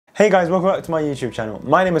Hey guys, welcome back to my YouTube channel.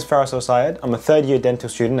 My name is Faris Al-Sayed. I'm a third year dental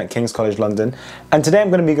student at King's College London, and today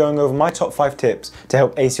I'm going to be going over my top 5 tips to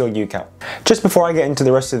help ace your UCAT. Just before I get into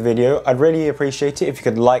the rest of the video, I'd really appreciate it if you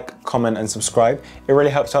could like, comment and subscribe. It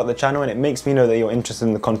really helps out the channel and it makes me know that you're interested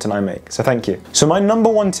in the content I make, so thank you. So my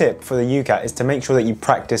number 1 tip for the UCAT is to make sure that you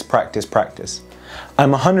practice.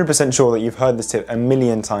 I'm 100% sure that you've heard this tip a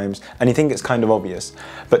million times and you think it's kind of obvious,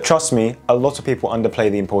 but trust me, a lot of people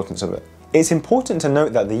underplay the importance of it. It's important to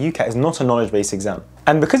note that the UCAT is not a knowledge-based exam.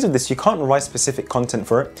 And because of this, you can't revise specific content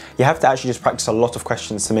for it. You have to actually just practice a lot of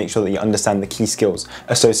questions to make sure that you understand the key skills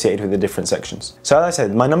associated with the different sections. So as I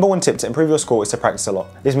said, my number 1 tip to improve your score is to practice a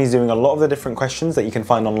lot. This means doing a lot of the different questions that you can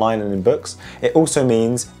find online and in books. It also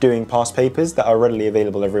means doing past papers that are readily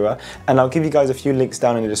available everywhere. And I'll give you guys a few links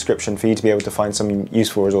down in the description for you to be able to find some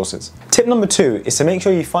useful resources. Tip number 2 is to make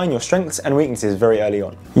sure you find your strengths and weaknesses very early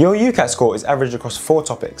on. Your UCAT score is averaged across 4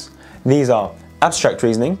 topics. These are abstract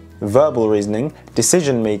reasoning, verbal reasoning,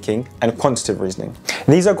 decision making, and quantitative reasoning.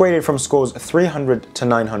 These are graded from scores 300 to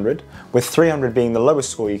 900, with 300 being the lowest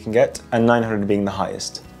score you can get and 900 being the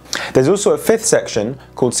highest. There's also a 5th section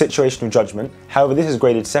called Situational Judgement. However, this is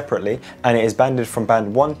graded separately and it is banded from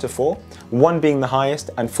band 1 to 4, 1 being the highest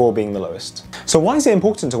and 4 being the lowest. So why is it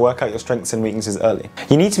important to work out your strengths and weaknesses early?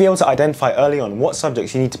 You need to be able to identify early on what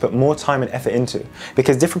subjects you need to put more time and effort into,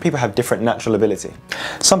 because different people have different natural ability.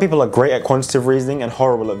 Some people are great at quantitative reasoning and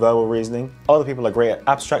horrible at verbal reasoning. Other people are great at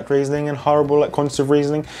abstract reasoning and horrible at quantitative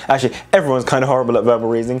reasoning. Actually, everyone's kind of horrible at verbal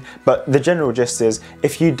reasoning, but the general gist is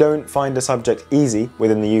if you don't find a subject easy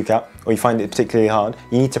within the UCAT, or you find it particularly hard,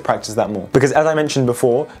 you need to practice that more. Because as I mentioned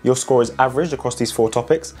before, your score is averaged across these 4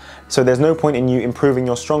 topics, so there's no point in you improving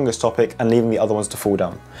your strongest topic and leaving the other ones to fall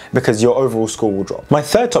down, because your overall score will drop. My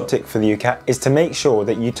 3rd top tip for the UCAT is to make sure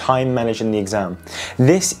that you time manage in the exam.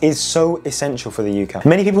 This is so essential for the UCAT.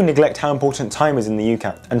 Many people neglect how important time is in the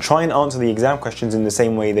UCAT and try and answer the exam questions in the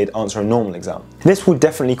same way they'd answer a normal exam. This will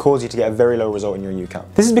definitely cause you to get a very low result in your UCAT.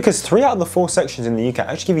 This is because 3 out of the 4 sections in the UCAT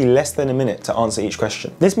actually give you less than a minute to answer each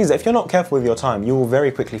question. This means that if you're not careful with your time, you will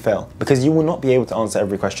very quickly fail because you will not be able to answer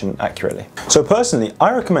every question accurately. So personally,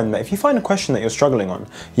 I recommend that if you find a question that you're struggling on,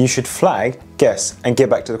 you should flag, guess, and get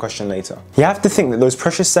back to the question later. You have to think that those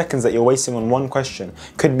precious seconds that you're wasting on one question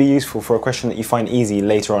could be useful for a question that you find easy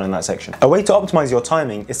later on in that section. A way to optimize your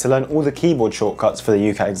timing is to learn all the keyboard shortcuts for the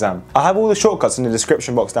UCAT exam. I have all the shortcuts in the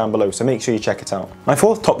description box down below, so make sure you check it out. My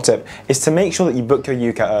 4th top tip is to make sure that you book your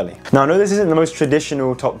UCAT early. Now I know this isn't the most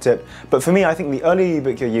traditional top tip, but for me I think the earlier you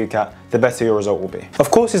book your UCAT, the better your result will be.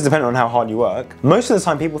 Of course it's dependent on how hard you work. Most of the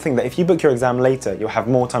time people think that if you book your exam later, you'll have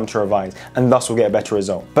more time to revise and thus will get a better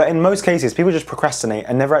result. But in most cases, people just procrastinate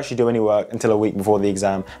and never actually do any work until a week before the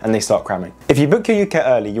exam and they start cramming. If you book your UCAT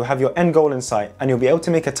early, you'll have your end goal in sight and you'll be able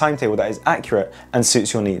to make a timetable that is accurate and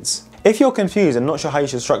suits your needs. If you're confused and not sure how you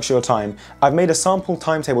should structure your time, I've made a sample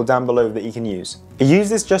timetable down below that you can use. Use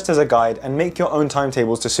this just as a guide and make your own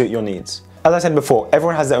timetables to suit your needs. As I said before,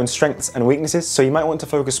 everyone has their own strengths and weaknesses, so you might want to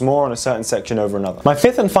focus more on a certain section over another. My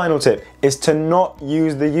 5th and final tip is to not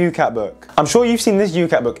use the UCAT book. I'm sure you've seen this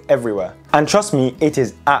UCAT book everywhere, and trust me, it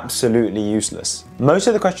is absolutely useless. Most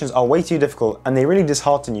of the questions are way too difficult and they really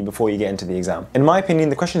dishearten you before you get into the exam. In my opinion,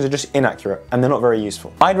 the questions are just inaccurate and they're not very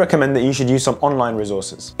useful. I'd recommend that you should use some online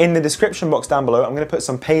resources. In the description box down below, I'm going to put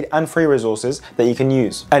some paid and free resources that you can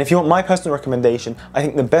use. And if you want my personal recommendation, I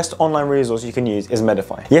think the best online resource you can use is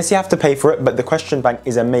Medify. Yes, you have to pay for it, but the question bank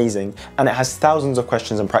is amazing and it has thousands of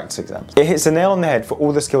questions and practice exams. It hits the nail on the head for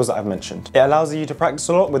all the skills that I've mentioned. It allows you to practice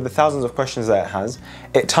a lot with the thousands of questions that it has.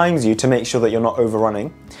 It times you to make sure that you're not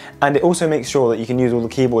overrunning, and it also makes sure that you can use all the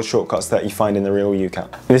keyboard shortcuts that you find in the real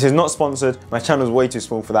UCAT. This is not sponsored, my channel is way too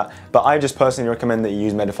small for that, but I just personally recommend that you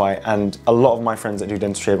use Medify, and a lot of my friends that do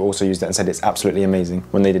dentistry have also used it and said it's absolutely amazing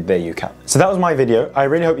when they did their UCAT. So that was my video. I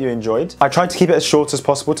really hope you enjoyed. I tried to keep it as short as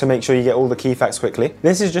possible to make sure you get all the key facts quickly.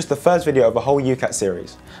 This is just the first video of a whole UCAT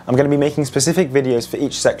series. I'm going to be making specific videos for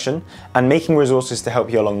each section and making resources to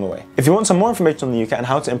help you along the way. If you want some more information on the UCAT and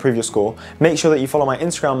how to improve your score, make sure that you follow my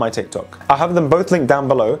Instagram and my TikTok. I'll have them both linked down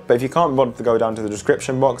below, but if you can't bother to go down to the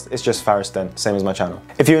description box, it's just Faris Dent, same as my channel.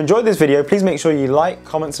 If you enjoyed this video, please make sure you like,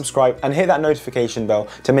 comment, subscribe, and hit that notification bell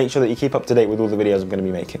to make sure that you keep up to date with all the videos I'm going to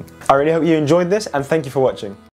be making. I really hope you enjoyed this, and thank you for watching.